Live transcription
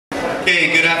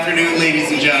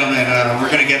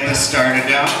we're going to get this started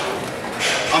now.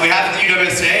 On behalf of the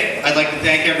UWSA, I'd like to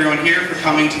thank everyone here for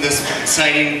coming to this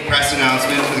exciting press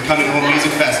announcement for the Coming Home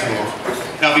Music Festival.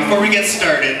 Now, before we get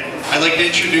started, I'd like to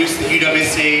introduce the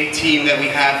UWSA team that we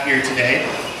have here today.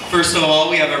 First of all,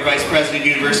 we have our Vice President of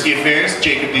University Affairs,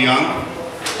 Jacob DeYoung,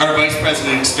 our Vice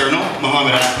President External,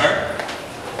 Mohammed Akbar.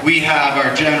 We have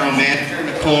our General Manager,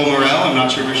 Nicole Morel, I'm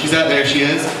not sure where she's at, there she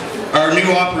is. Our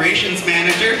new Operations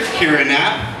Manager, Kira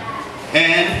Knapp.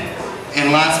 And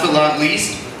last but not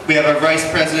least, we have our Vice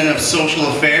President of Social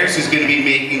Affairs, who's going to be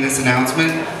making this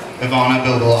announcement, Ivana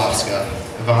Bilbalovska.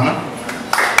 Ivana?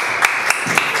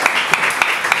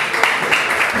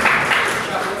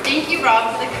 Thank you,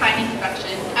 Rob, for the kind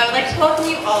introduction. I would like to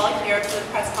welcome you all here to the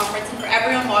press conference and for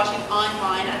everyone watching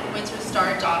online at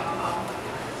thewindsorstar.com.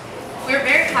 We're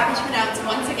very happy to announce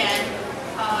once again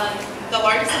the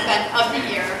largest event of the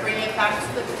year, bringing it back to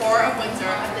the core of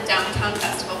Windsor at the Downtown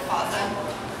Festival Plaza.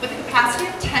 With a capacity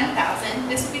of 10,000,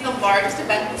 this will be the largest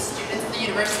event the students at the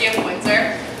University of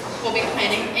Windsor will be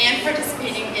planning and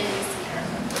participating in this year.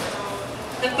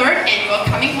 The third annual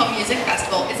Coming Home Music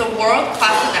Festival is a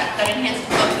world-class event that enhances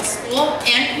both the school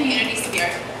and community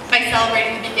spirit by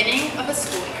celebrating the beginning of a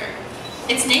school year.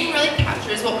 Its name really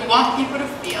captures what we want people to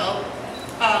feel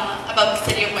about the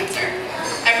city of Windsor.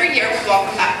 Every year we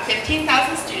welcome back 15,000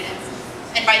 students,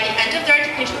 and by the end of their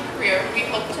educational career, we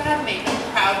hope to have made them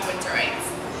proud Windsorites.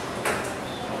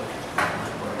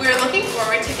 We are looking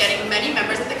forward to getting many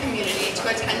members of the community to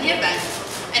attend the event,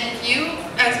 and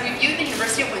as we view the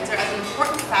University of Windsor as an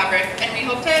important fabric, and we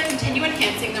hope to continue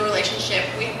enhancing the relationship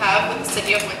we have with the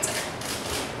city of Windsor.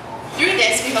 Through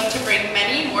this, we hope to bring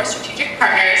many more strategic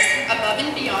partners above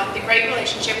and beyond the great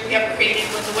relationship we have created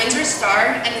with the Windsor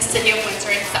Star and the city of Windsor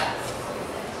itself.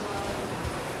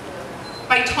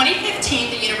 By 2015,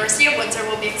 the University of Windsor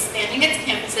will be expanding its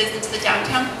campuses into the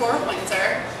downtown core of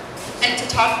Windsor. And to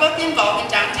talk about the involvement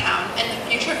downtown and the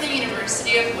future of the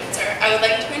University of Windsor, I would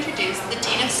like to introduce the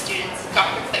Dean of Students,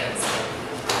 Dr. Clayton Smith.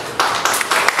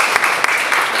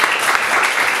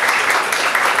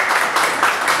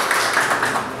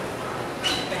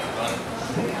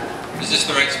 Is this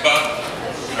the right spot?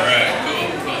 All right, cool.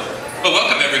 Well,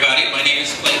 welcome everybody. My name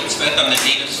is Clayton Smith. I'm the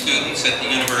Dean of Students at the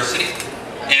university.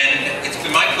 And it's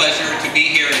been my pleasure to be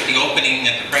here at the opening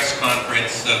at the press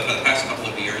conference for the past couple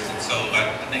of years. And so I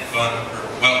thank Vaughn for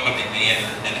welcoming me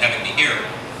and having me here.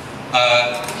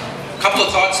 A couple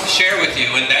of thoughts to share with you,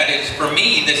 and that is, for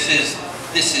me, this is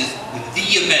the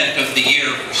event of the year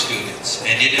for students.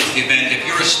 And it is the event, if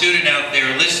you're a student out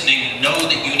there listening, know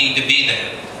that you need to be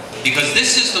there. Because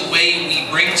this is the way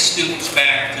we bring students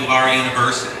back to our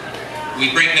university.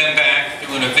 We bring them back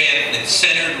through an event that's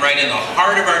centered right in the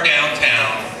heart of our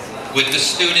downtown with the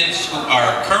students who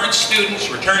are current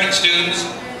students, returning students,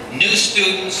 new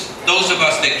students, those of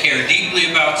us that care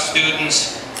deeply about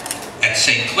students at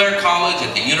St. Clair College,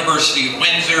 at the University of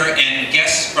Windsor, and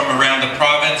guests from around the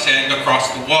province and across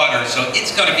the water. So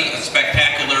it's going to be a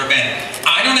spectacular event.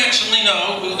 I don't actually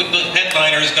know who the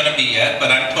headliner is going to be yet, but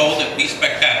I'm told it will be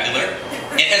spectacular.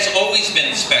 It has always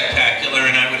been spectacular,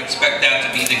 and I would expect that to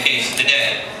be the case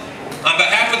today. On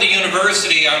behalf of the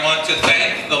university, I want to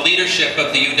thank the leadership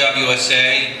of the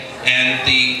UWSA and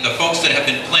the folks that have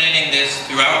been planning this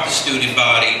throughout the student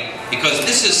body, because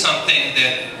this is something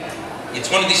that, it's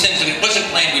one of these things, if it wasn't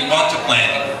planned, we'd want to plan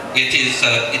it.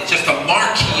 It's just a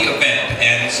marquee event,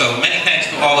 and so many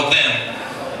thanks to all of them.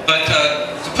 But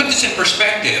to put this in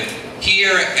perspective,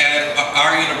 here at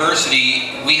our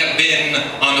university, we have been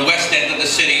on the west end of the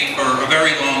city for a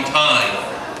very long time.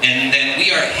 And then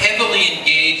we are heavily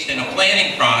engaged in a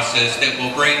planning process that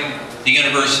will bring the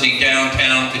university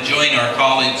downtown to join our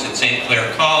colleagues at St. Clair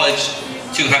College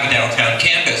to have a downtown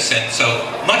campus. And so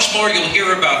much more you'll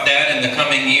hear about that in the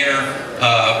coming year.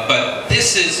 But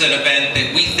this is an event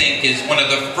that we think is one of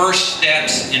the first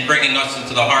steps in bringing us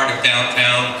into the heart of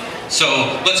downtown. So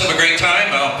let's have a great time.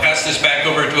 I'll pass this back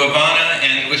over to Ivana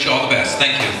and wish you all the best.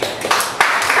 Thank you.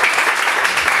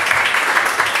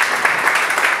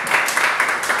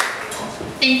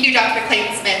 Thank you, Dr.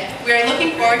 Clayton Smith. We are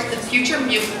looking forward to the future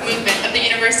movement of the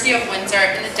University of Windsor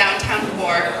in the downtown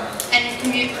core and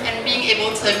being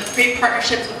able to create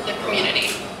partnerships with the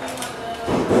community.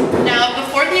 Now,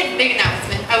 before the big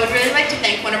announcement, I would really like to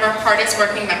thank one of our hardest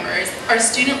working members, our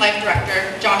Student Life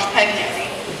Director, Josh Pagliari.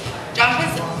 Josh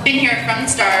has been here from the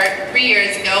start 3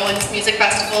 years ago when this music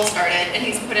festival started, and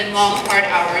he's put in long, hard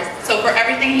hours. So for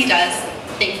everything he does,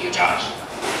 thank you, Josh.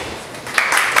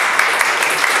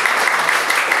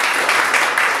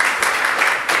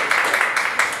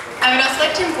 I would also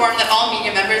like to inform that all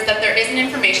media members that there is an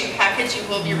information package you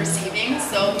will be receiving,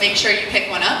 so make sure you pick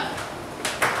one up.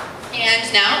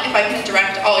 And now, if I can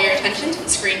direct all your attention to the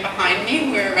screen behind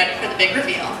me, we're ready for the big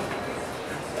reveal.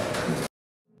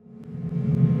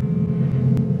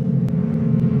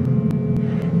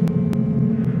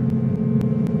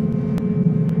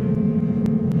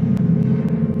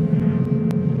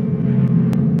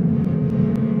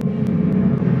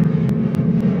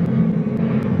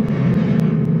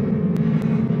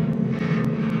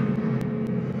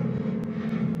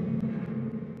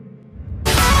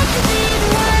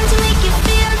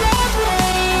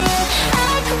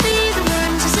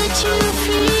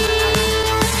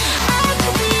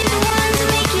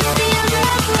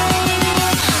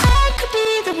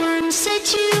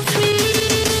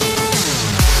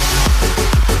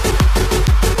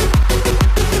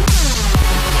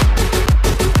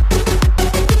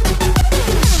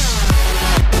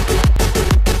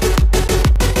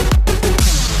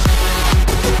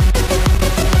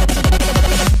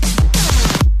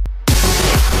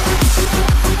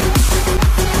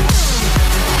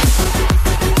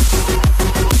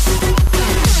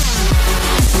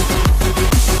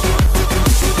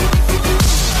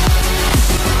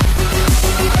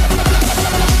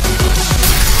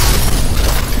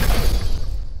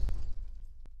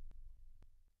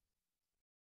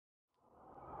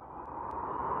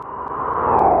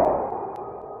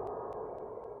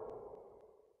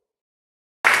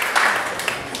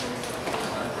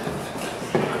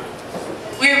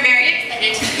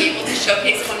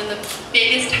 Showcase one of the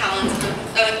biggest talents of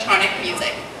electronic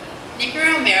music. Nicky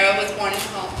Romero was born in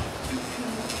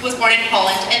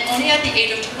Holland, and only at the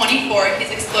age of 24, he's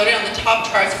exploded on the top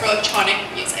charts for electronic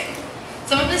music.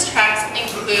 Some of his tracks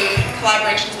include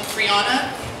collaborations with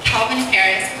Rihanna, Calvin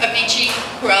Harris, Avicii,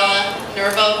 Cruella,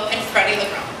 Nervo, and Freddie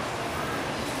LeBron.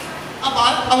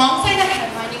 Alongside the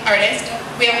headlining artist,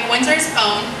 we have Windsor's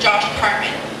own Josh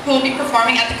Cartman, who will be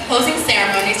performing at the closing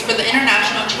ceremonies for the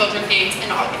International Children's Games in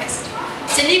August.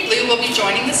 Cindy Blue will be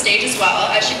joining the stage as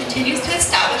well, as she continues to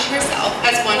establish herself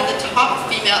as one of the top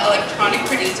female electronic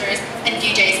producers and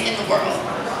DJs in the world.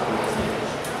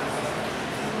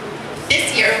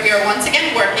 This year, we are once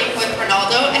again working with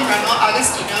Ronaldo and Remo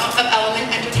Agostino of Element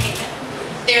Entertainment.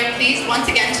 They are pleased once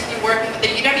again to be working with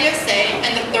the UWSA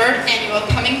and the 3rd annual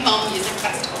Coming Home Music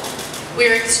Festival.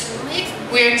 We are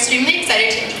extremely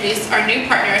excited to introduce our new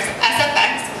partners,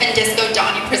 SFX and Disco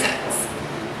Donnie Presents.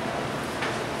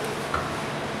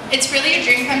 It's really a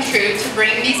dream come true to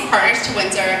bring these partners to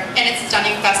Windsor and its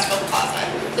stunning festival plaza.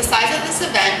 The size of this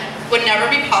event would never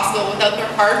be possible without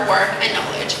their hard work and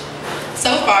knowledge.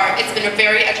 So far, it's been a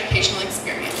very educational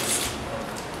experience.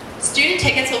 Student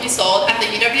tickets will be sold at the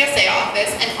UWSA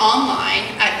office and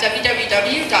online at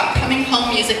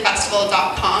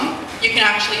www.cominghomemusicfestival.com. You can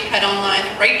actually head online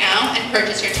right now and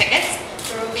purchase your tickets.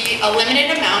 There will be a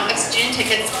limited amount of student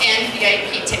tickets and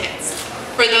VIP tickets.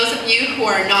 For those of you who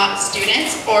are not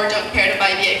students or don't care to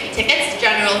buy VIP tickets,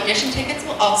 general admission tickets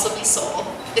will also be sold.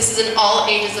 This is an all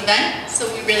ages event, so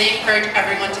we really encourage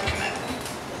everyone to come out.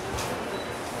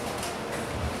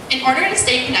 In order to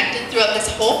stay connected throughout this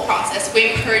whole process,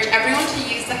 we encourage everyone to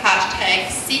use the hashtag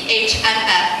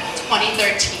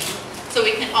CHMF2013 so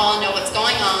we can all know what's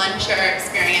going on, share our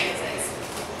experiences.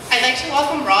 I'd like to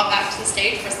welcome Rob back to the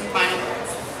stage for some final words.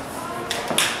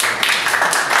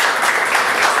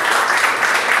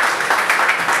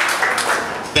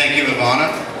 Thank you,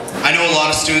 Ivana. I know a lot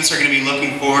of students are going to be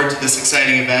looking forward to this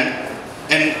exciting event.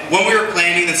 And when we were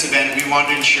planning this event, we wanted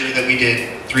to ensure that we did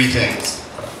 3 things.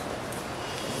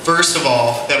 First of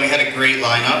all, that we had a great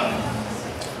lineup,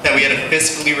 that we had a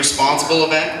fiscally responsible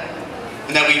event,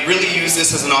 and that we really use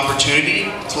this as an opportunity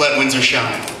to let Windsor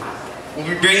shine. We'll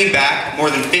be bringing back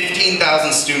more than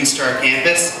 15,000 students to our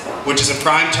campus, which is a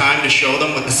prime time to show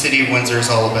them what the City of Windsor is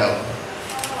all about.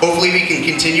 Hopefully we can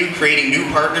continue creating new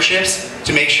partnerships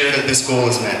to make sure that this goal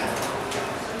is met.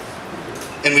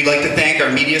 And we'd like to thank our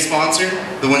media sponsor,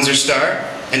 the Windsor Star,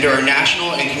 and to our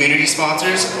national and community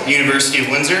sponsors, the University of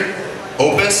Windsor,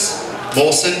 Opus,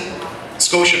 Molson,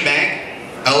 Scotiabank,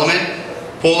 Element,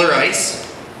 Polar Ice,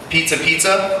 Pizza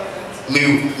Pizza,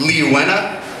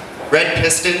 Liuena, Red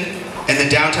Piston, and the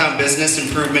Downtown Business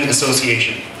Improvement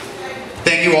Association.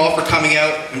 Thank you all for coming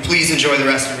out, and please enjoy the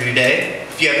rest of your day.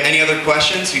 If you have any other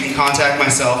questions, you can contact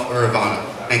myself or Ivana.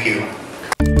 Thank you.